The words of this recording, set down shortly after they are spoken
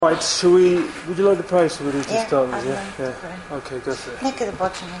Right, would you like to pray so we just start with you? Yeah. Okay, go for it. Нека да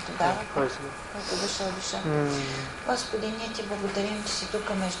почнем тогава. Който дошъл. Господи, ние ти благодарим, че си тук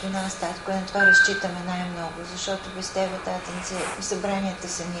между нас, Татко, и на това разчитаме най-много, защото без Тебе, Татенце, събранията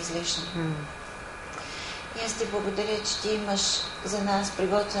са неизлишни. И аз ти благодаря, че ти имаш за нас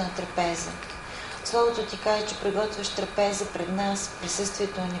приготвена трапеза. Словото ти каже, че приготвяш трапеза пред нас в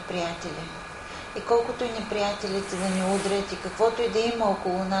присъствието на неприятели. И колкото и неприятелите да ни удрят и каквото и да има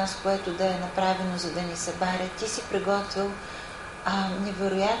около нас, което да е направено, за да ни събарят, ти си приготвил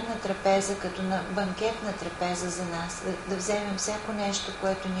невероятна трапеза, като на банкетна трапеза за нас, да вземем всяко нещо,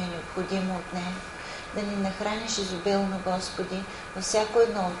 което ни е необходимо от нея, да ни нахраниш изобилно, Господи, във всяко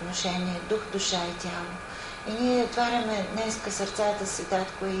едно отношение, дух, душа и тяло. И ние отваряме днеска сърцата си,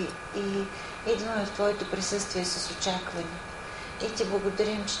 Татко, и идваме в Твоето присъствие с очакване. И ти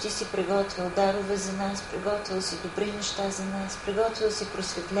благодарим, че ти си приготвил дарове за нас, приготвил си добри неща за нас, приготвил си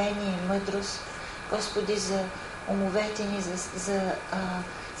просветление и мъдрост, Господи, за умовете ни, за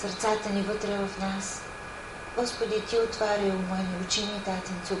сърцата ни вътре в нас. Господи, ти отваряй ума ни, очи ни,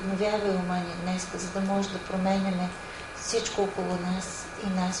 Татенце, обновявай ума ни днеска, за да може да променяме всичко около нас и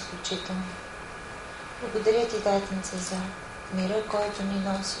нас включително. Благодаря ти, Татенце, за мира, който ни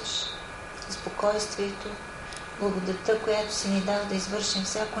носиш, за спокойствието, благодата, която си ни дал да извършим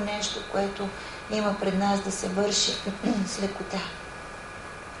всяко нещо, което има пред нас да се върши с лекота.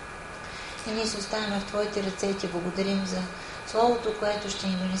 И ние се оставяме в Твоите ръце и ти благодарим за Словото, което ще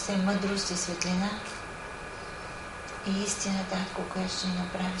ни донесе мъдрост и светлина и истина, Татко, която ще ни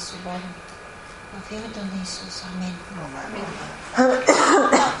направи свободен. В името на Исус. Амин.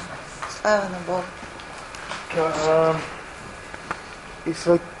 Слава на Бог.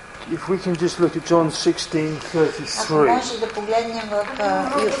 If we can just look at John 16:33. Ако може да погледнем в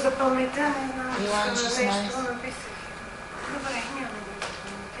Йоан 16.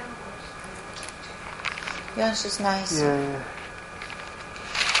 Йоан 16. Yeah.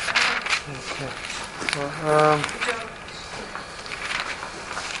 Okay.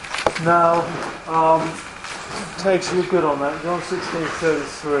 Well, now, takes you good on that. John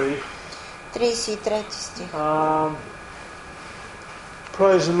 16:33. 33 стих.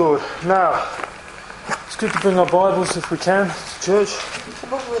 Praise the Lord. Now, it's good to bring our Bibles if we can to church.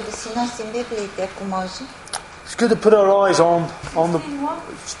 Хубаво е да си носим Библиите, ако може. It's good to put our eyes on the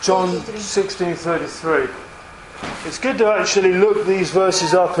John 16:33. It's good to actually look these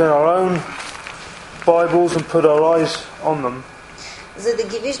verses up in our own Bibles and put our eyes on them. За да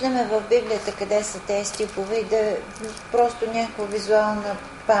ги виждаме в Библията къде са тези стихове и да просто някаква визуална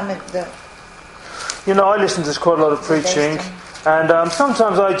памет да. You know, I listen to quite a lot of preaching. And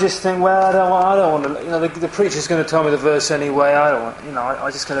sometimes I just think, well, I don't want to. You know, the preacher's going to tell me the verse anyway. I don't want. You know, I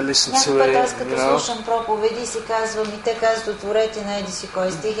just going to listen to it. Аз като слушам проповеди си казвам, и те казват, отворете на еди си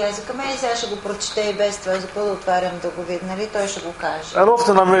кой стих. Аз казвам, сега ще го прочете и без това, за какво да отварям да го видя, нали? Той ще го каже. And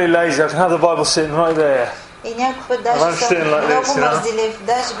often I'm really lazy. I can have the Bible sitting right there. И някой път даже съм много мързелив.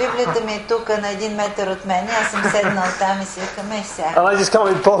 Даже Библията ми е тук на 1 метър от мен. Аз съм седнал там и си викам, сега. And I just can't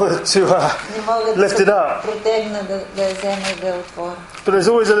be bothered to lift it up. Протегна да я взема и да я отворя. But there's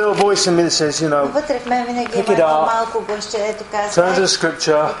always a little voice in me that says, you know, вътре в мен винаги има малко гласче, ето казва, turn to the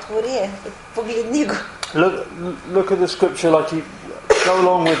scripture. Отвори погледни го. Look at the scripture like you go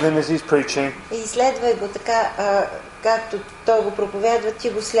along with him as he's preaching. И изследвай го така, както той го проповядва, ти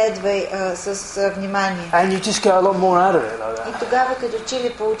го следвай с внимание. And you just get a lot more out of it like that. И тогава като че ли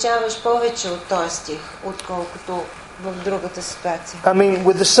получаваш повече от този стих, отколкото в другата ситуация. I mean,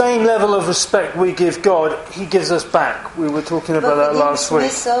 with the same level of respect we give God, He gives us back. We were talking about that last week. В един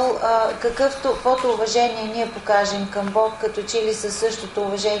смисъл, каквото уважение ние покажем към Бог, като че ли със същото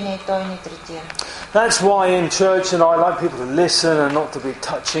уважение и Той ни третира. That's why in church, and I like people to listen and not to be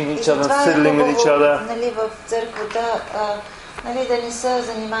touching each other and fiddling with each other. Нали, в църквата, нали, да не се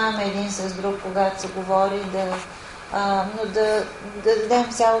занимаваме един с друг, когато се говори, но да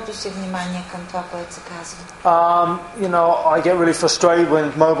дадем цялото си внимание към това, което се казва. You know, I get really frustrated when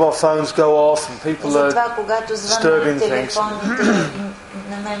mobile phones go off and people are disturbing things.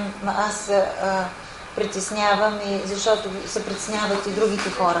 На мен аз притеснявам и защото се притесняват и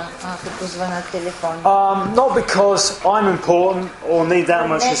другите хора, като звънат телефони. Not because I'm important or need that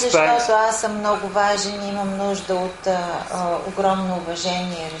much respect. Не защото аз съм много важен и имам нужда от огромно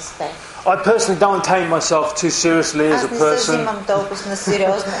уважение и респект. I personally don't take myself too seriously as a person. Аз не се взимам толкова на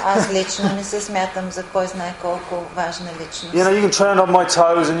сериозно. Аз лично не се смятам за кой знае колко важна личност. You know, you can tread on my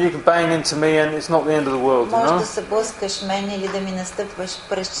toes and you can bang into me and it's not the end of the world, you know? Може да се блъскаш мен или да ми настъпваш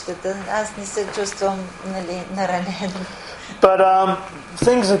пръстчетата. Аз не се чувствам нали, наранен. But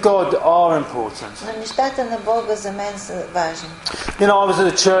things of God are important. Но нещата на Бога за мен са важни. You know, I was at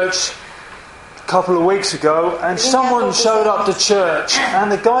a church a couple of weeks ago, and someone showed up to church,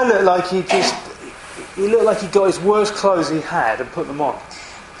 and the guy looked like he got his worst clothes he had and put them on.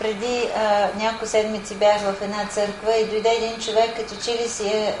 Преди няколко седмици бях в една църква и дойде един човек, като че ли си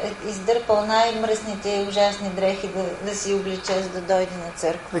е издърпал най-мръсните и ужасни дрехи да си облече, за да дойде на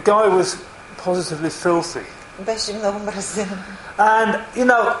църква. The guy was positively filthy. Беше много мръсен. And, you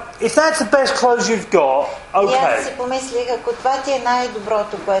know, if that's the best clothes you've got, И аз okay. си помислих, ако това ти е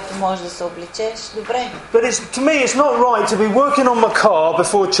най-доброто, което можеш да се облечеш, добре. But to me, it's not right to be working on my car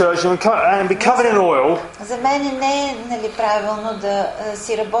before church and be covered in oil. За мен не е, нали, правилно да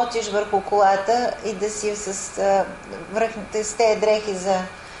си работиш върху колата и да си с тези дрехи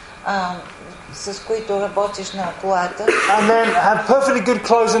с които работиш на колата. And then have perfectly good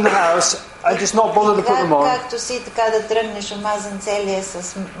clothes in the house and just not bother to put them on. Както си, така да тръгнеш омазан целия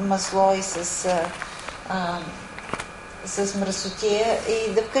с масло и с мръсотия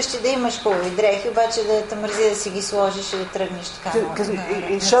и да вкъщи да имаш хубави дрехи, обаче да те мързи да си ги сложиш и да тръгнеш така.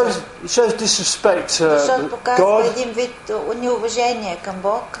 It shows disrespect to Защото показва God един вид неуважение към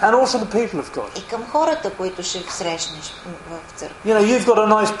Бог and also the people of God. и към хората, които ще срещнеш в църква. You know, you've got a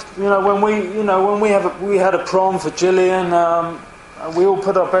nice, when we had a prom for Gillian, we all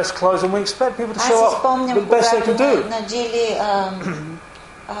put our best clothes and we expect people to show up the best they can do. На Джили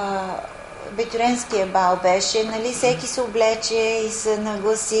Бетюренския бал беше, нали, всеки се облече и се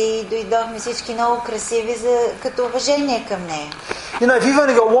нагласи и дойдохме всички много красиви като уважение към нея. You know, if you've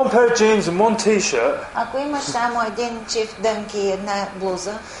only got one pair of jeans and one t-shirt, ако имаш само един чифт дънки и една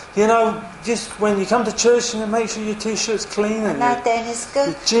блуза, you know, just when you come to church, you know, make sure your t-shirt's clean and една тениска,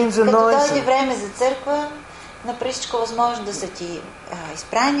 your jeans are като nice. дойде време за църква, направи всичко възможно да са ти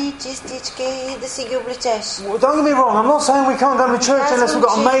изпрани, чистички и да си ги облечеш. Well, don't get me wrong, I'm not saying we can't go to church unless we've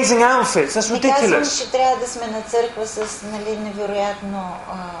got amazing outfits. That's Не казвам, ridiculous. че трябва да сме на църква с, нали, невероятно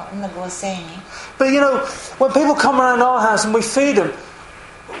нагласени. But you know, when people come around our house and we feed them,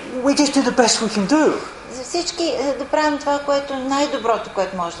 we just do the best we can do. За всички да правим това, което най-доброто,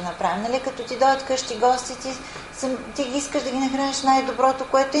 което може да направим. Нали, като ти дойдат къщи гости, ти ги искаш да ги нахраниш най-доброто,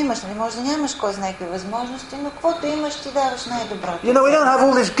 което имаш. Нали, може да нямаш кой знае какви възможности, но каквото имаш, ти даваш най-доброто. You know, we don't have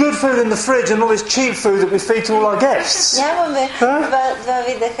all this good food in the fridge and all this cheap food that we feed to all our guests. Нямаме два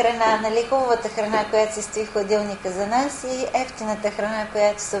вида храна. Нали, хубавата храна, която се стои в хладилника за нас и ефтината храна,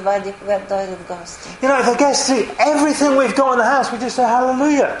 която се вади, когато дойдат гости. You know, if the guests see everything we've got in the house, we just say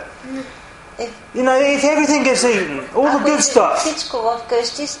hallelujah. You know, if everything gets eaten, all the good stuff. Всичко в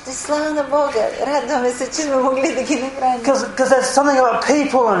къщи ще слава на Бога. Радваме се, че сме могли да ги нахраним. Because there's something about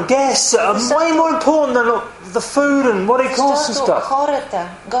people and guests that are way more important than the food and what it costs and Защото stuff. хората,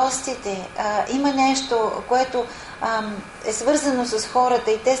 гостите, има нещо, което е свързано с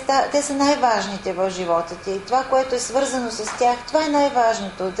хората и те са най-важните в живота ти. И това, което е свързано с тях, това е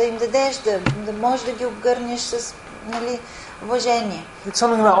най-важното. Да им дадеш, да можеш да ги обгърнеш с, нали, уважение. It's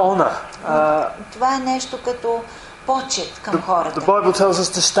something about honor. Това е нещо като почет към хората. The Bible tells us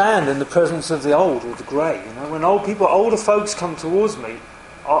to stand in the presence of the old or the grey. You know, when older folks come towards me,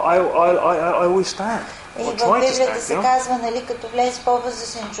 I always stand. И в Библията се казва, нали, като влезе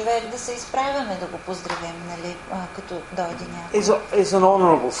по-възрастен човек, да се изправяме да го поздравим, нали, като дойде някой. It's an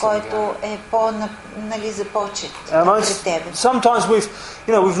honourable thing. Който е нали, за почет пред тебе. Sometimes we've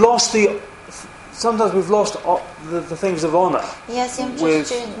lost the things of honor. И аз имам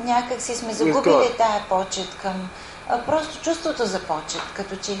чувство, че някак си сме загубили тая почет към просто чувството за почет,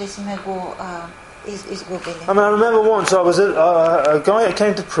 като че ли сме го изгубили. I mean, I remember once I was a guy that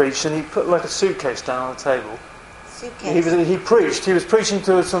came to preach and he put like a suitcase down on the table. He was preaching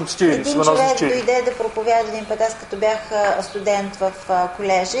to some students when I was a student. Един човек дойде да проповяда един път, аз като бях студент в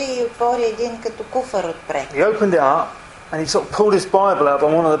колежа и отвори един като куфар отпред. He opened it up and he sort of pulled his Bible out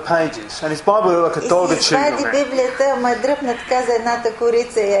on one of the pages, and his Bible looked like a dog had chewed on it. it. Библията, ама дръпна така за едната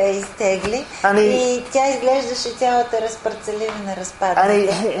корица я изтегли и тя изглеждаше цялата разпарцелирана, разпадната.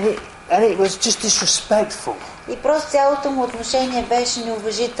 And it was just disrespectful. И просто цялото му отношение беше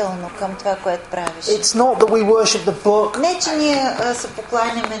неуважително към това, което правеше. It's not that we worship the book. Не, че ние се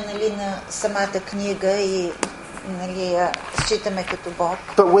покланяме, нали, на самата книга и, нали, считаме като Бог.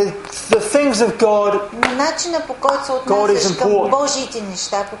 But with the things of God, но начина, по който се отнасяш към Божиите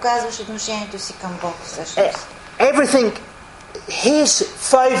неща, показваш отношението си към Бог всъщност. Everything, His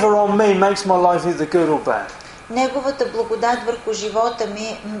favor on me makes my life either good or bad. Неговата благодат върху живота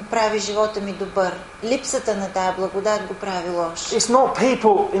ми прави живота ми добър. Липсата на тая благодат го прави лош. It's not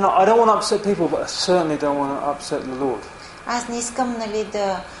people, you know, I don't want to upset people, but I certainly don't want to upset the Lord. Аз не искам, нали,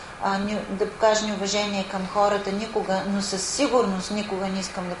 да да покажа неуважение към хората никога, но със сигурност никога не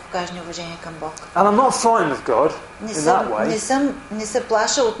искам да покажа неуважение към Бог. And I'm not frightened of God in that way. Не се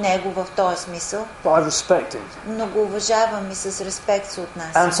плаша от Него в този смисъл, But I respect him. но го уважавам и с респект се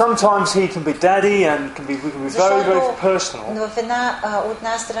отнася. And sometimes he can be daddy and we can be very, very personal. В от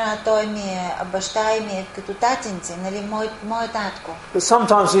една страна той ми е баща и ми е като татинце, нали, мой татко. But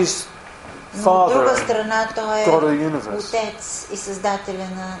sometimes he's Но от друга Father, страна той е God of the universe. Отец и Създателя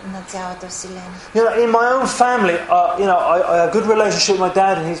на цялата Вселена. You know, in my own family, I have a good relationship with my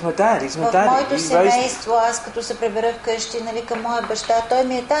dad, and he's my dad. He's my В daddy. моето He raised me. семейство, аз като се прибера вкъщи, нали, към моя баща, той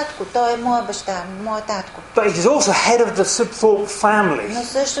ми е татко, той е моя баща, моя татко. But he's also head of the Sibthorpe family. Но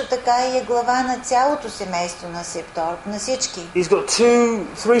също така и е глава на цялото семейство на Сибторп, на всички. He's got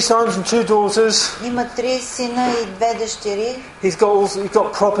three sons and 2 daughters. Има 3 сина и 2 дъщери. He's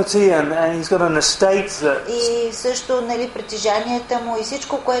got property and he's got an estate that. И също, нали, притежанията му и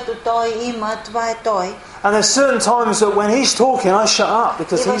всичко, което той има, това е той. And there's certain times that when he's talking, I shut up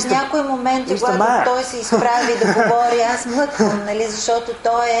because И в някои моменти, когато той се изправи да говори, аз млъквам, нали, защото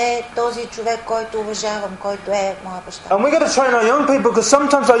той е този човек, който уважавам, който е моя баща. And we got to train our young people because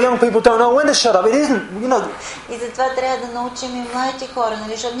sometimes our young people don't know when to shut up. It isn't, you know. И затова трябва да научим и младите хора,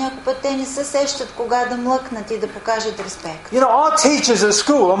 нали, защото някой път те не се сещат кога да млъкнат и да покажат респект. You know, our teachers at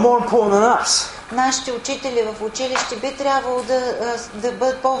school are more important than us. Нашите учители в училище би трябвало да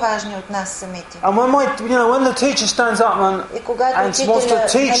бъдат по-важни от нас самите. And when the teacher stands up И когато and wants to учителя,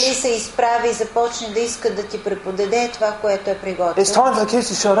 teach, нали, се изправи и започне да иска да ти преподаде това, което е приготвил, it's time for the kids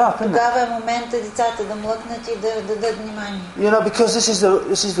to shut up, isn't it? тогава е момента децата да млъкнат и да дадат внимание. You know, because this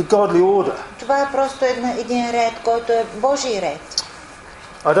is the godly order. Това е просто един ред, който е Божий ред.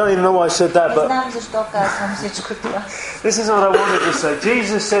 I don't even know why I said that, Не but знам защо казвам всичко това. this is what I wanted to say.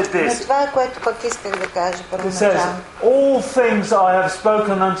 Jesus said Но this. това е, което пък исках да кажа He says, първоначално. all things I have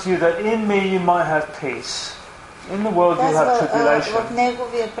spoken unto you, that in me you might have peace. In the world you have tribulation. В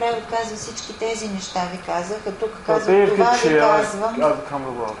неговия превод казва всички тези неща ви казах, а тук But казва be of това good ви cheer, казвам, I've overcome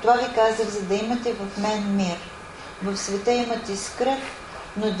the world. това ви казах, за да имате в мен мир. В света имате скръб,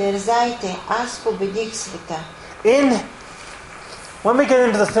 но дързайте, аз победих света. When we get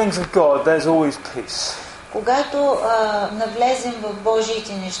into the things of God, there's always peace. Когато навлезем в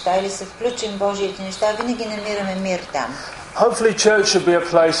Божиите неща или се включим в Божиите неща, винаги намираме мир там. Hopefully church should be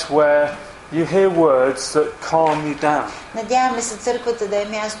a place where you hear words that calm you down. Надяваме се църквата да е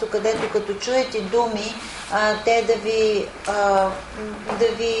място, където като чуете думи, те да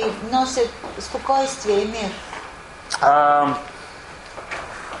ви носят спокойствие и мир.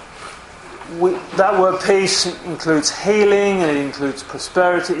 That word peace includes healing, it includes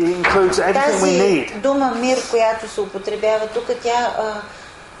prosperity, it includes everything we need. Тази дума мир, която се употребява тук, тя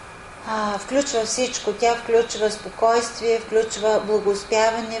включва всичко. Тя включва спокойствие, включва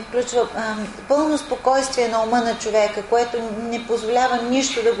благоуспяване, включва пълно спокойствие на ума на човека, което не позволява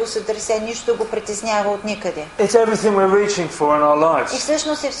нищо да го сътресе, нищо да го притеснява от никъде. It's everything we're reaching for in our lives. И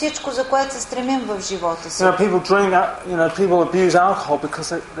всъщност е всичко, за което се стремим в живота си. People drink, people abuse alcohol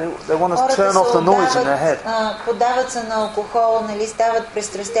because they want to turn off the noise in their head. Подават се на алкохол, нали, стават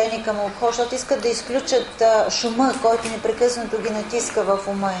пристрастени към алкохол, защото искат да изключат шума, който непрекъснато ги натиска в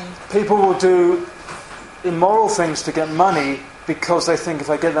ума им. People will do immoral things to get money because they think if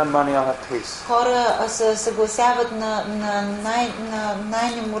I get that money I'll have peace. Хора се съгласяват на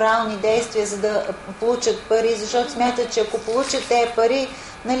най-неморални действия, за да получат пари, защото смятат, че ако получат тези пари,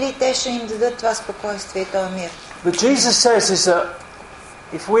 нали, те ще им дадат това спокойствие и този мир. But Jesus says is that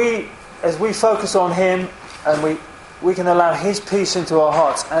if as we focus on Him and we can allow His peace into our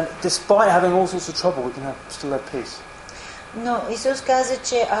hearts, and despite having all sorts of trouble, we can still have peace. Но Исус каза,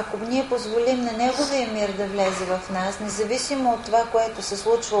 че ако ние позволим на Неговия мир да влезе в нас, независимо от това, което се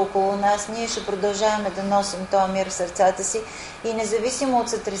случва около нас, ние ще продължаваме да носим този мир в сърцата си и независимо от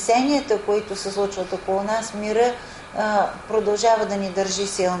сътресенията, които се случват около нас, мира продължава да ни държи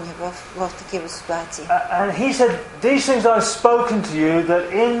силни в такива ситуации. And he said, these things I've spoken to you, that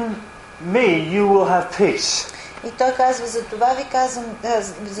in me you will have peace. И той казва,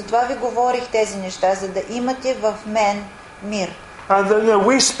 за това ви говорих тези неща, за да имате в мен мир. And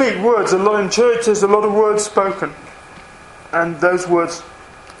we speak words a lot in church. There's a lot of words spoken, and those words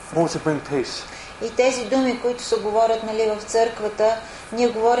also bring peace. И тези думи, които се говорят, нали, в църквата, ние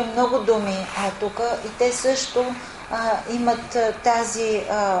говорим много думи тук, и те също имат тази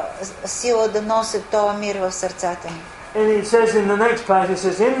сила да носят този мир в сърцата ни. And it says in the next page, it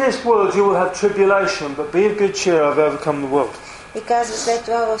says, in this world you will have tribulation, but be of good cheer, I've overcome the world. И казва след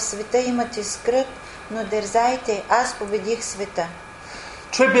това, в света имате скръб, но дързайте, аз победих света.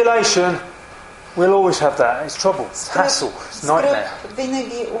 Tribulation We'll always have that. It's trouble. It's hassle. It's nightmare. Скръб,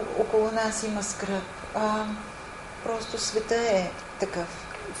 винаги около нас има скръб. Просто света е такъв.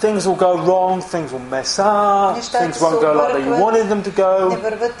 Things will go wrong, things will mess up, things won't go like you wanted them to go. Не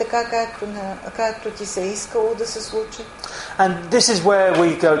върват така, както ти се искало да се случат. And this is where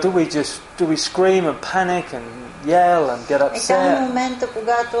we go, do we scream and panic and yell and get upset? Там е момента,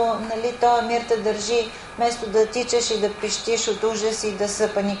 когато този мир те държи, вместо да тичаш и да пищиш от ужас и да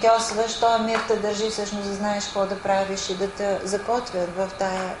се паникьосваш, този мир те държи всъщност да знаеш какво да правиш и да те закотвят в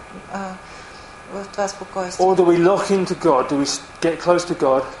това спокойствие. Or do we lock into God? Do we get close to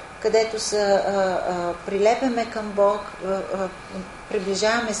God? Където се прилепяме към Бог,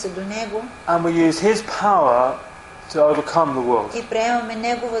 приближаваме се до Него. And we use His power to overcome the world. И приемаме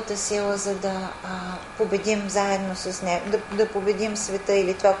Неговата сила, за да победим заедно с Него, да победим света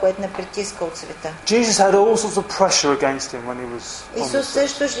или това, което не притиска от света. Jesus had all sorts of pressure against him when he was on Исус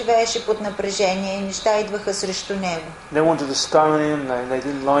също живееше под напрежение и неща идваха срещу Него. They wanted to stone him, they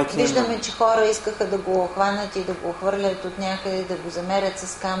didn't like him. Виждаме, че хора искаха да го хванат и да го хвърлят от някъде, да го замерят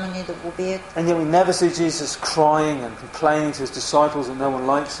с камъни, да го убият. And yet we never see Jesus crying and complaining to his disciples that no one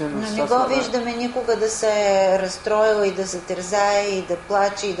likes him. Но не го виждаме никога да се разстроил и да се тързае и да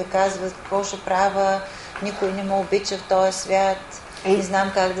плаче и да казва какво ще правя, никой не ме обича в този свят, не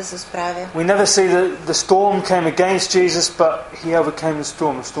знам как да се справя. We never see the storm came against Jesus, but he overcame the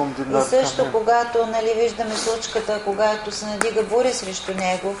storm. The storm didn't overcome him. И също когато виждаме случката, когато се надига буря срещу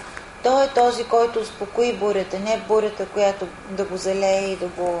него, той е този, който успокои бурята, не бурята, която да го залее и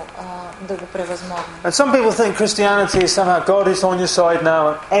да го превъзмогне. And some people think Christianity is somehow God is on your side now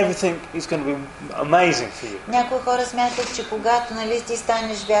and everything is going to be amazing for you. Някои хора смятат, че когато ти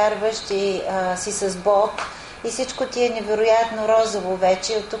станеш вярващ и си с Бог, и всичко ти е невероятно розово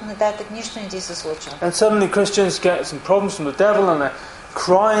вече, от тук нататък нищо не ти се случва. And suddenly Christians get some problems from the devil and they're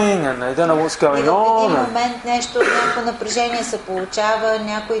crying and they don't know what's going on. И в един момент някакво напрежение се получава,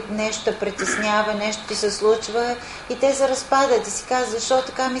 някой нещо притеснява, нещо ти се случва и те се разпадат и си казват, защо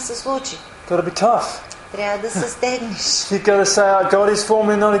така ми се случи? Got to be tough. Трябва да се стегнеш. You got to say, God is for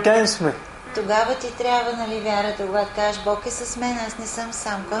me, not against me. Тогава ти трябва, вярата, когато кажеш, Бог е с мен, аз не съм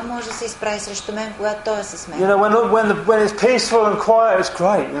сам. Кой може да се изправи срещу мен, когато Той е с мен? You know, when it's peaceful and quiet, it's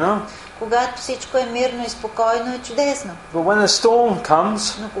great, you know. Когато всичко е мирно и спокойно, е чудесно. But when the storm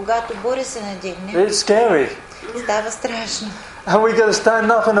comes, но когато буря се надигне, it's scary. Става страшно. And we got to stand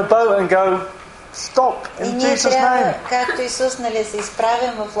up in a boat and go, stop in Jesus' name. Както Исус, се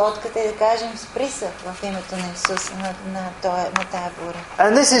изправим в лодката и да кажем, спри се в името на Исус на тая буря.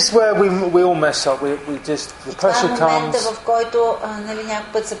 And this is where we all mess up. We just the pressure comes. Това е момента, в който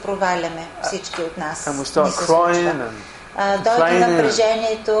някой път се проваляме всички от нас. And we start crying and дойде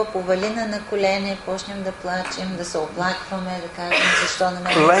напрежението, повалина на колене, почнем да плачем, да се оплакваме, да кажем защо на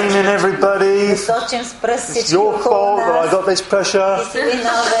мен да сочим с пръст всички около нас. Ти си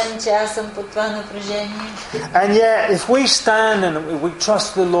виновен, че аз съм под това напрежение. And yet, if we stand and we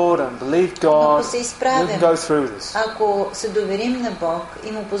trust the Lord and believe God, we can go through this. Ако се доверим на Бог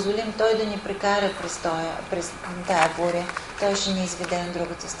и му позволим Той да ни прекара през тая буря, Той ще ни изведе на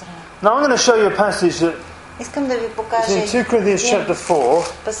другата страна. Now I'm going to show you a passage that искам да ви покажа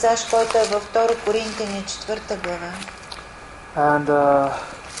пасаж, който е във 2 Коринтяни 4 глава. And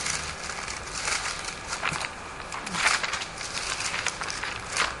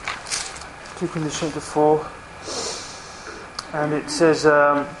 2 Corinthians chapter 4, and it says,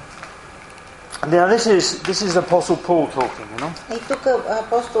 now this is Apostle Paul talking, you know. И тук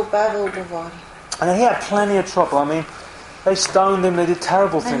апостол Павел говори. And he had plenty of trouble. I mean, they stoned him, they did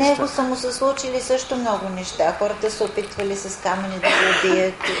terrible things. На него са му се случили също много неща. Хората се опитвали с камъни да го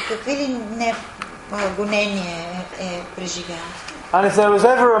убият. Какви ли не гонения е преживял? And if there was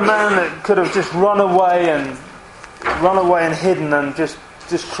ever a man that could have just run away and hidden and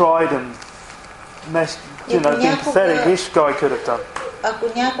just cried and messed, been pathetic, this guy could have done. Ако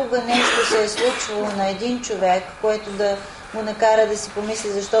някога нещо се е случвало на един човек, което да му накара да си помисли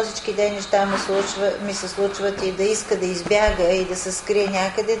защо всички тези неща ми се случват и да иска да избяга и да се скрие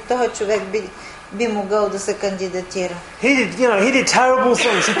някъде, този човек би могъл да се кандидатира. He did terrible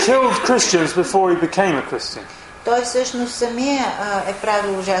things. He killed Christians before he became a Christian. Той всъщност самия е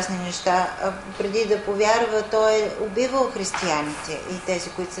правил ужасни неща. Преди да повярва, той е убивал християните и тези,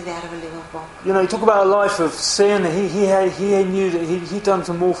 които са вярвали в Бог. You know, you talk about a life of sin. He knew that he done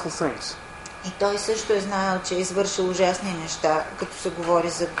some awful things. И той също е знаел, че е извършил ужасни неща, като се говори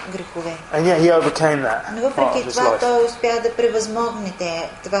за грехове. And yet he overcame that. Но въпреки това, той успя да превъзмогне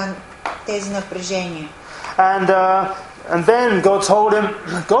тези напрежения. And And then God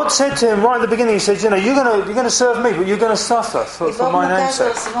said to him right at the beginning, He said, you know, you're going to serve me, but you're going to suffer И for Бог my му name's каза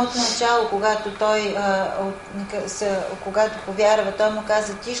sake. в самото начало, когато повярва, той му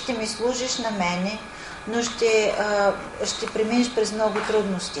каза, ти ще ми служиш на мене, но ще преминеш през много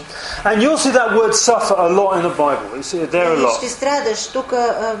трудности. And you'll see that word suffer a lot in the Bible. It's there a И lot. ще страдаш. Тук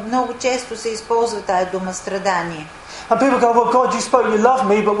много често се използва тая дума страдание. And people go, well, God, you spoke, you love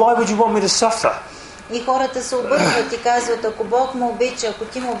me, but why would you want me to suffer? И хората се объркват и казват, ако Бог ме обича, ако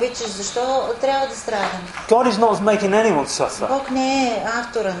ти ме обичаш, защо трябва да страдам? God is not making anyone suffer. Бог не е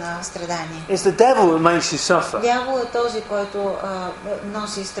автора на страдание. It's the devil that makes you suffer. Дявол е този, който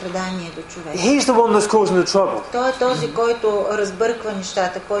носи страдание до човека. He's the one that's causing the trouble. Той е този, който разбърква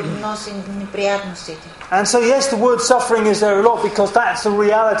нещата, който носи неприятностите. And so yes, the word suffering is there a lot because that's the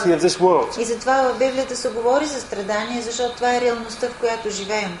reality of this world. И затова в Библията се говори за страдание, защото това е реалността, в която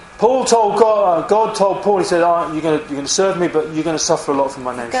живеем. God told Paul, he said, you're going to serve me, but you're going to suffer a lot for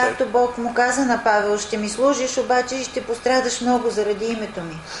my name's sake. Както Бог му каза на Павел, ще ми служиш, обаче ще пострадаш много заради името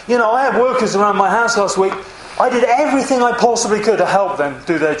ми. You know, I had workers around my house last week. I did everything I possibly could to help them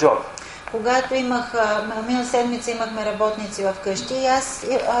do their job. Когато миналата седмица имахме работници в къщи и аз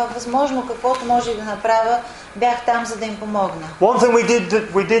възможно каквото може да направя, бях там, за да им помогна. One thing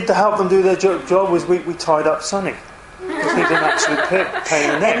we did to help them do their job was we tied up Sonny. He's an absolute pain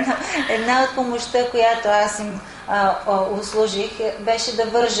in the neck. Една от помощта, която аз им услужих, беше да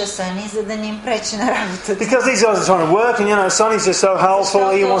вържа Съни, за да не им пречи на работата. Because these guys are trying to work, and you know, Sonny's just so helpful.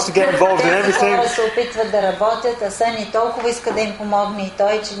 He wants to get involved in everything. Хора се опитват да работят, а Съни толкова иска да им помогне и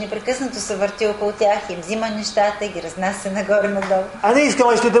той, че непрекъснато се върти около тях и им взима нещата и ги разнася нагоре-надолу. And these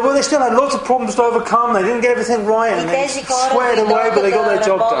guys they still had lots of problems to overcome. They didn't get everything right, and they sweated away, but they got their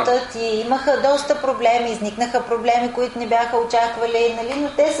job done. И имаха доста проблеми, изникнаха проблеми, които не бяха очаквали, нали? Но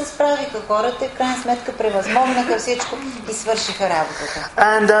те се справиха, хората, в крайна сметка превъзмогнаха всичко и свършиха работата.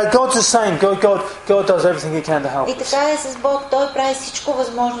 And God's the same. God does everything He can to help И us. така е с Бог, Той прави всичко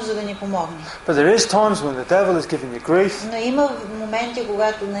възможно, за да ни помогне. But there is times when the devil is giving you grief. Но има моменти,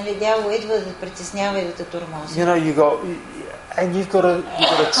 когато дявол идва да притеснява и да те тормози. You know, you've got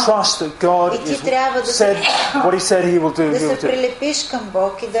to trust that God said what He said He will do. Да се прилепиш към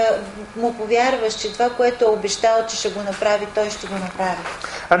Бог и да му повярваш, че това, което е обещал, че ще го направи, Той ще го направи.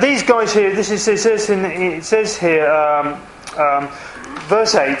 And these guys here, it says here,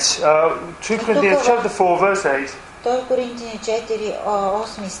 verse 8, 2 Corinthians chapter 4, verse 8. 2 Коринтини 4,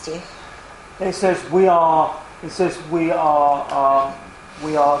 8 стих. It says we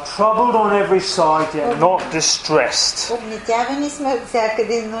are troubled on every side, yet not distressed. Обнетявани сме от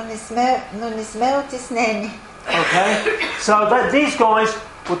всякъде, но не сме утеснени. Okay, so these guys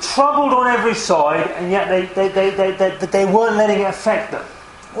were troubled on every side, and yet they weren't letting it affect them.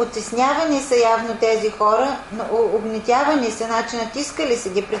 Утеснявани са явно тези хора, но огнетявани са, значи натискали са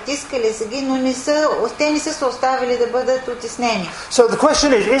ги, притискали са ги, но те не са се оставили да бъдат утеснени. So the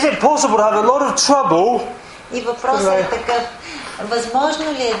question is it possible to have a lot of trouble? И въпросът е такъв: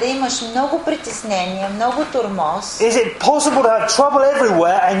 възможно ли е да имаш много притеснения, много тормоз? Is it possible to have trouble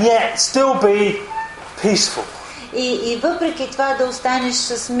everywhere and yet still be peaceful? И въпреки това да останеш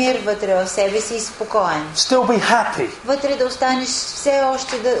с мир вътре в себе си и спокоен. Still be happy. Вътре да останеш все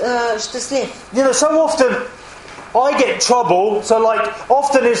още щастлив. You know, so often I get trouble, so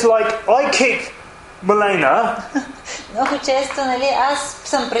often it's like I kick Milena. Много често, аз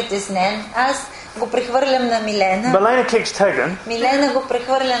съм притеснен, аз го прехвърлям на Милена. Milena kicks Tegan. Милена го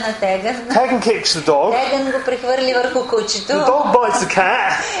прехвърля на Теган. Tegan kicks the dog. Теган го прехвърли върху кучето. The dog bites the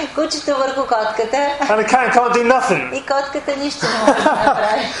cat. Кучето върху котката. And the cat can't do nothing. И котката нищо не може да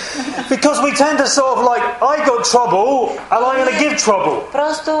направи. Because we tend to sort of I got trouble and I'm going to give trouble.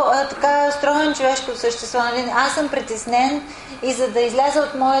 Просто така устроен човешко същество. Аз съм притеснен и за да изляза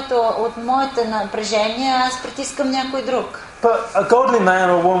от моето напрежение, аз притискам някой друг. But a godly man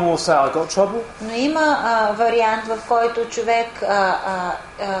or woman will say, I got trouble. Но има вариант, в който човек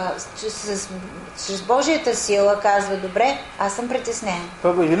с Божията сила казва: добре, аз съм притеснен.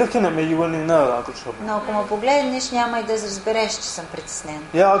 But when you're looking at me, you wouldn't know that I got trouble. Но ако ме погледнеш, няма и да разбереш, че съм притеснен.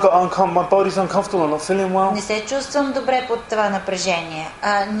 Yeah, my body's uncomfortable. I'm not feeling well. Не се чувствам добре под това напрежение.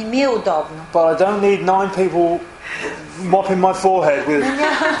 Не ми е удобно. But I don't need 9 people mopping my forehead with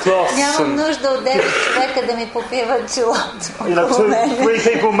cloths. Нямам нужда от 9 човека да ми попиват челото. You know, 3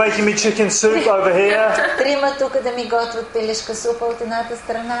 people making me chicken soup over here. 3 тук да ми готвят пилешка супа от едната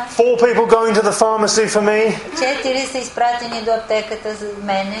страна. 4 people going to the pharmacy for me. 4 са изпратени до аптеката за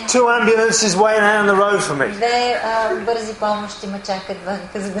мене. 2 ambulances waiting out on the road for me. 2 бързи помощи ме чакат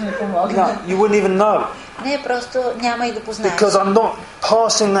вънка, за да ми помогнат. No, you wouldn't even know. Не, просто няма и да познаеш. Because I'm not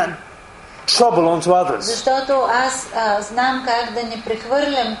passing trouble onto others. Защото аз знам как да не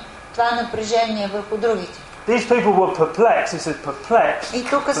прехвърлям това напрежение върху другите. These people were perplexed. He said perplexed, И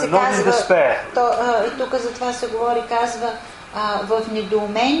тук but се not in казва, despair. и тук за това се говори, казва, в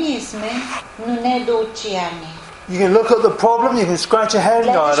недоумение сме, но не до отчаяние. You can look at the problem, you can scratch your head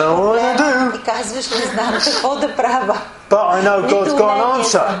and go, I don't know what to do. И казваш, не знам какво да правя. But I know God's got an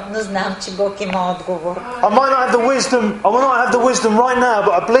answer. Но знам, че Бог има отговор. I might not have the wisdom right now,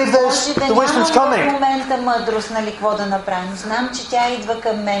 but I believe the wisdom's Може да нямам в coming. момента мъдрост, нали, какво да направим. Знам, че тя идва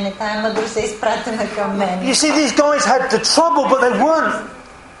към мене, тая мъдрост е изпратена към мене. You see, these guys had the trouble, but they weren't.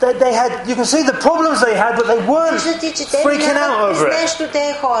 They had. You can see the problems they had, but they weren't Виждате, че те freaking out нямат over it. нещо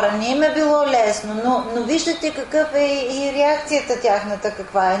тези хора. Не им е било лесно, но виждате какъв е и реакцията тяхната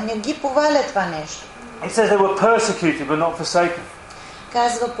каква е. Не ги поваля това нещо. It says they were persecuted, but not forsaken.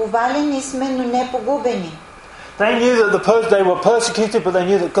 Казва, повалени сме, но не погубени. They knew that they were persecuted, but they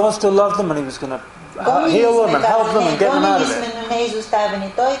knew that God still loved them and He was going to heal them and help them and get them out гонени of сме, it. но не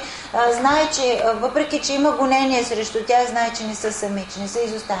изоставени. Той знае, че въпреки, че има гонение срещу тях, знае, че не са сами, че не са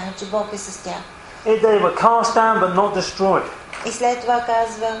изоставени, че Бог е с тях. They were cast down, but not destroyed. И след това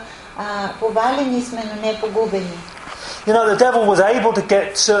казва, повалени сме, но не погубени. You know, the devil was able to get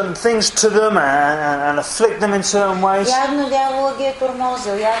certain things to them and afflict them in certain ways. Явно дявола ги е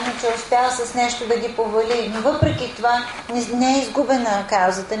тормозил, явно, че успял с нещо да ги повали, но въпреки това не е изгубена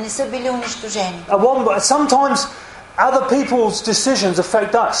каузата, не са били унищожени. Sometimes other people's decisions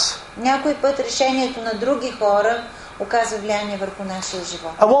affect us. Някой път решението на други хора оказва влияние върху нашия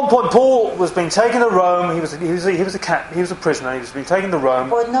живот. At one point, Paul was being taken to Rome. He was a prisoner. He was being taken to Rome.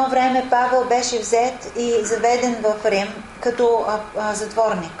 По едно време Павел беше взет и заведен в Рим като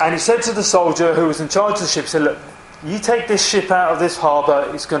затворник. And he said to the soldier who was in charge of the ship, said, "Look, you take this ship out of this harbour.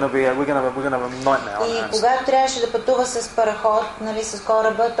 It's going to be we're going to have a nightmare on И our hands." когато трябваше да пътува с параход, нали, с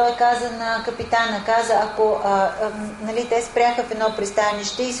кораба, той каза на капитана, ако нали, те спряха в едно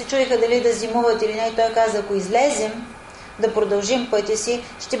пристанище и се чудиха дали да зимуват или не, той каза, ако излезем да продължим пътя си,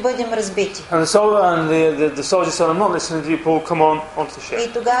 ще бъдем разбити. And the soldier said, "I'm not listening to you, Paul. Come onto the ship."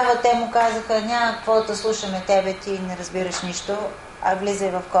 И тогава те му казаха, няма какво да слушаме тебе, ти не разбираш нищо, а влизай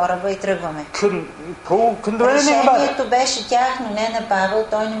в кораба и тръгваме. Paul couldn't do anything about it. Решението беше тяхно, не на Павел,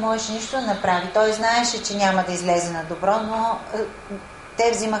 той не можеше нищо да направи. Той знаеше, че няма да излезе на добро, но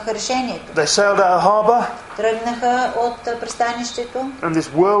те взимаха решението. They sailed out of harbour. Тръгнаха от пристанището. And this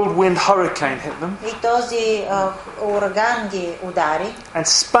whirlwind hurricane hit them. И този ураган ги удари. And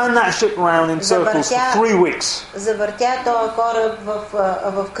spun that ship around in circles for 3 weeks. Завъртя този кораб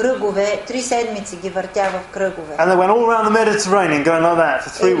в кръгове. 3 седмици ги въртя в кръгове. And they went all around the Mediterranean going like that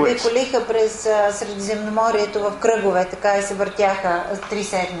for 3 И weeks. обиколиха през Средиземноморието в кръгове, така и се въртяха 3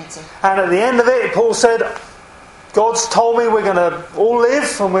 седмици. And at the end of it, Paul said, God's told me we're going to all live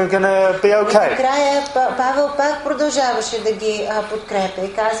and we're going to be okay. И накрая Павел пак продължаваше да ги подкрепя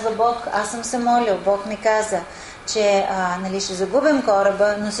и казва, Бог, аз съм се молил, Бог ми каза, че нали, ще загубим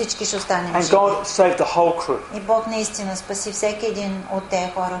кораба, но всички ще останем And живи. God saved the whole crew. И Бог наистина спаси всеки един от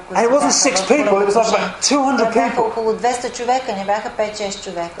тези хора, And които it wasn't 6 people, it was like about 200 бяха people. около 200 човека, не бяха 5-6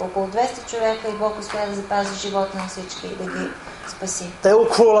 човека. Около 200 човека и Бог успя да запази живота на всички и да ги спаси. They all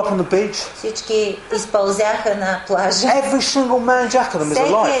crawl up on the beach. Всички изпълзяха на плажа. Every single man jack of them is Всеки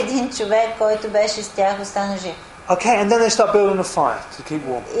alive. един човек, който беше с тях, остана жив. Okay, and then they start building a fire to keep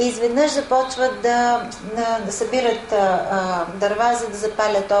warm. И изведнъж започват да събират дърва, за да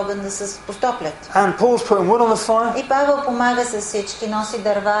запалят огън, да се постоплят. And Paul's putting wood on the fire. И Павел помага с всички, носи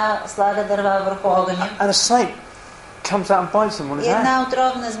дърва, слага дърва върху огъня. And a snake comes out and bites him on his И hand. една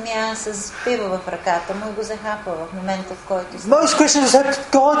отровна змия с пива в ръката му и го захапва в момента, в който... Most Christians said,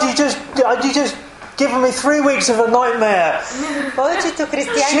 God, you just given me 3 weeks of a nightmare. Повечето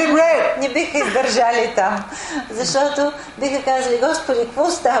християни не биха издържали там, защото биха казали, Господи,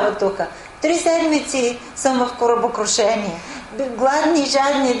 какво става тук? 3 седмици съм в корабокрушение. Гладни и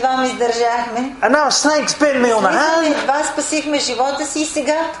жадни едва ме издържахме. And now a snake's bitten me on the hand. Едва спасихме живота си и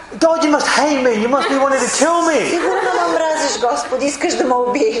сега... God, you must hate me. You must be wanting to kill me. Сигурно ме мразиш, Господи, искаш да ме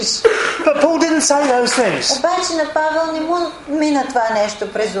убиеш. But Paul didn't say those things. Обаче на Павел не му мина това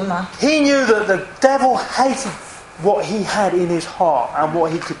нещо през ума. He knew that the devil hated what he had in his heart and what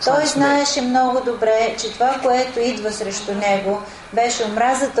he could Той transmit. знаеше много добре, че това, което идва срещу него, беше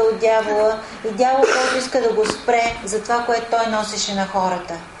омразата от дявола и дявол, който иска да го спре за това, което той носеше на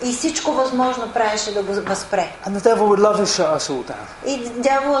хората. И всичко възможно правеше да го възпре. And the devil would love to shut us all down. И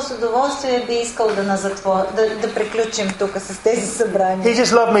дявола с удоволствие би искал да приключим тук с тези събрания. He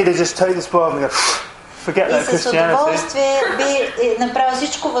just loved me to just take this Bible and go, Forget that И с Christianity. удоволствие би направил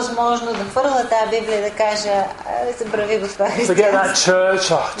всичко възможно да хвърля тази Библия, да кажа, забрави го това Forget that християнство,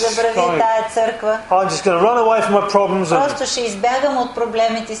 church. забрави тая църква. I'm just going to run away from my problems. Просто ще избягам от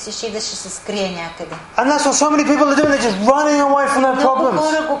проблемите си и да ще се скрия някъде. And that's what so many people are doing. They're just running away from their Много problems.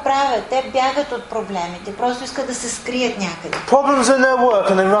 хора го правят. Те бягат от проблемите. Просто искат да се скрият някъде. Problems in their work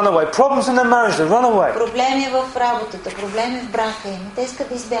and they run away. Problems in their marriage, they run away. Проблеми в работата, проблеми в брака им. Те искат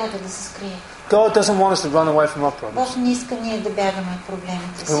да избягат, да се скрият. God doesn't want us to run away from our problems. Бог не иска ние да бягаме от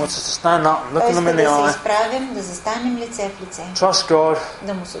проблемите He си. wants us to stand up and look Той them иска in the да се eye, изправим, да застанем лице в лице, trust God,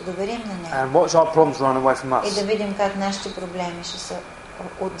 да му се доверим на Него and watch our problems run away from и да us. видим как нашите проблеми ще се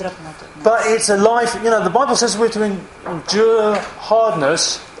отдръпнат от нас. But it's a life, you know, the Bible says we're to endure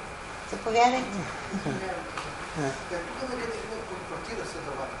hardness. Заповядайте.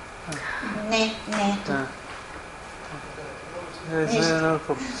 Не, не. No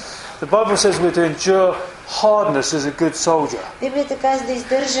problem. The Bible says we're to endure hardness as a good soldier. Библията казва да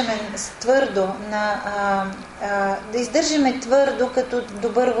издържаме твърдо, да издържаме твърдо като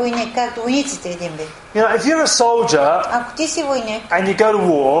добър войник, както войниците един вид. You know, if you're a soldier Ако ти си войник and you go to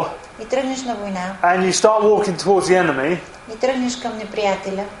war и тръгнеш на война, and you start walking towards the enemy, и тръгнеш към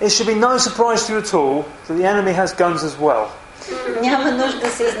неприятеля, it should be no surprise to you at all that the enemy has guns as well. няма нужда да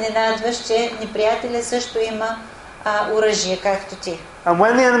се изненадваш, че неприятеля също има оръжие, както ти. And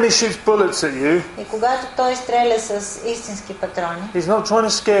when the enemy shoots bullets at you, И когато той стреля с истински патрони, he's not trying to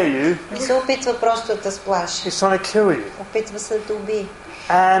scare you, не се опитва просто да те сплаши. he's trying to kill you. Опитва се да те убие.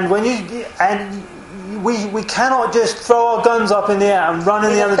 And we cannot just throw our guns up in the air and run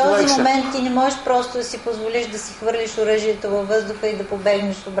in И the в other този direction. момент ти не можеш просто да си позволиш да си хвърлиш оръжието във въздуха и да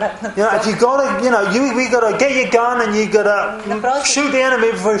побегнеш в обратната You know, if you посока. gotta, we gotta get your gun and you gotta shoot the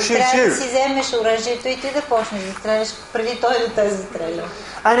enemy before he shoots Трябва да си you. вземеш оръжието и ти да почнеш да стреляш преди той да те застреля.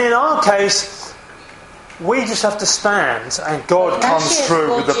 And in our case, we just have to stand and God comes through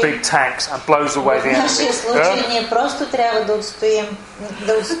with the big tanks and blows away the В enemy. нашия случай ние просто трябва да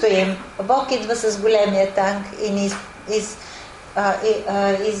отстоим. Бог идва с големия танк и ни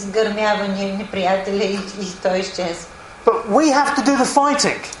изгърмява неприятеля и той изчезва. But we have to do the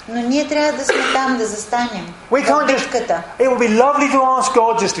fighting. Но ние трябва да сме там, да застанем. We can't just. It would be lovely to ask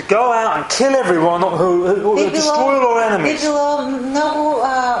God just to go out and kill everyone who destroy all our Би enemies. било много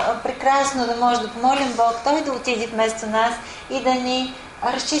прекрасно да може да помолим Бог, Той да отиде вместо нас и да ни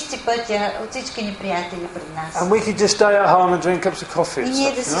разчисти пътя от всички неприятели пред нас. And we could just stay at home and drink cups of coffee. И And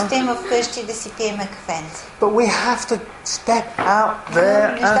ние да stuff, си you know? стоим вкъщи и да си пиеме кафенце. But we have to step out there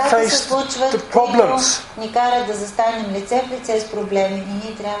and Нещата се face случват, the problems. които ни карат да застанем лице в лице с проблеми и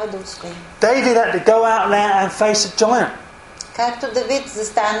ние трябва да отстоим. David had to go out there and face a giant. Както Давид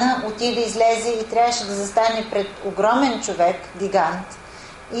застана, отиде, излезе и трябваше да застане пред огромен човек, гигант,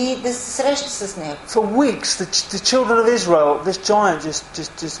 и да се среща с него. For weeks, the children of Israel, this giant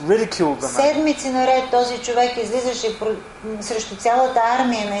just ridiculed them. Седмици наред този човек излизаше срещу цялата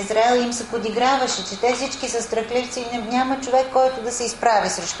армия на Израел и им се подиграваше, че те всички са страхливци и няма човек, който да се изправи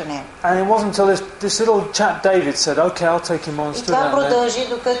срещу него. And it wasn't until this little chap David said, "Okay, I'll take him on." И Stood това out there. продължи,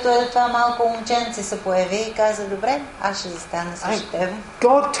 докато това малко момченце се появи и каза, добре, аз ще застана срещу тебе.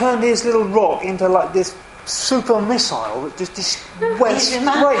 God turned his little rock into like this super missile that just went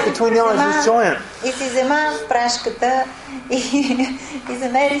straight between the eyes of this giant. И си взема прашката и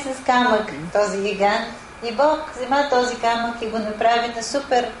замери с камък този гигант. И Бог взема този камък и го направи на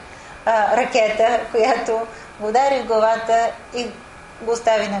супер ракета, която го удари в главата и го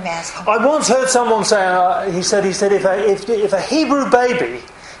остави на място. I once heard someone say, he said if a Hebrew baby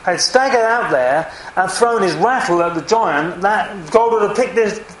had staggered out there and thrown his rattle at the giant, that God would have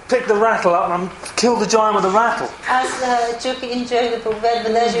picked the rattle up and killed the giant with the rattle. Аз чух един човек да проповядва,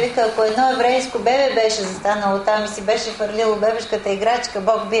 даже вика, ако едно еврейско бебе беше застанало там и си беше фърлило бебешката играчка,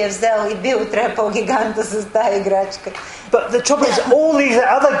 Бог би я взел и би отрепал гиганта с тази играчка. But the trouble is, all these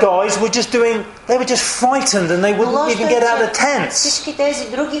other guys were just frightened and they wouldn't even get out of the tents. Всички тези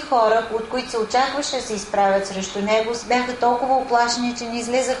други хора, от които се очакваше да се изправят срещу него, бяха толкова оплашени, че не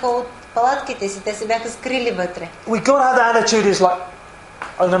излизаха от палатките си. Те се бяха скрили вътре. We got to have the attitude is like,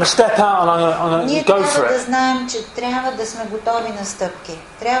 I'm going to step out and I'm going Ние to go трябва for да it. знаем, че трябва да сме готови на стъпки.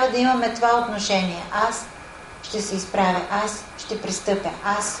 Трябва да имаме това отношение. Аз ще се изправя, аз ще пристъпя,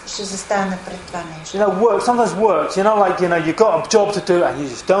 аз ще застана пред това нещо. You know, work sometimes works. You've got a job to do and you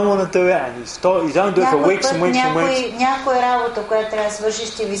just don't want to do it and you don't do it for Някой weeks and път weeks and weeks. някоя работа, която трябва да свършиш,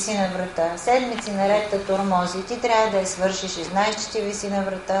 ще виси на врата. Седмици наред те тормози. Ти трябва да я свършиш и знаеш, че ти виси на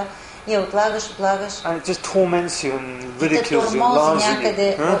врата И я отлагаш. And it just torments you and И те ridicules you, тормози laughs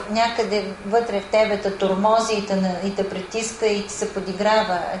at you. някъде вътре в тебе, те тормози и те притиска и ти се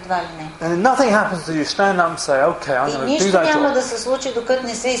подиграва едва ли не. And then nothing happens till you stand up and say, okay, I'm И going to do нищо that няма job. да се случи, докато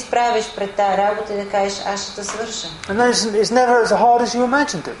не се изправиш пред тая работа и да кажеш, аз ще те свърша. And then it's never as hard as you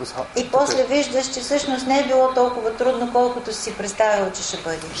imagined it was hard. И после виждаш, че всъщност не е било толкова трудно, колкото си представил, че ще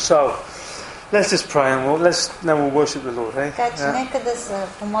бъде. So, let's just pray and then we'll worship the Lord. Така че нека да се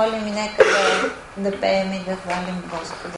помолим и нека да пеем и да хвалим Господа.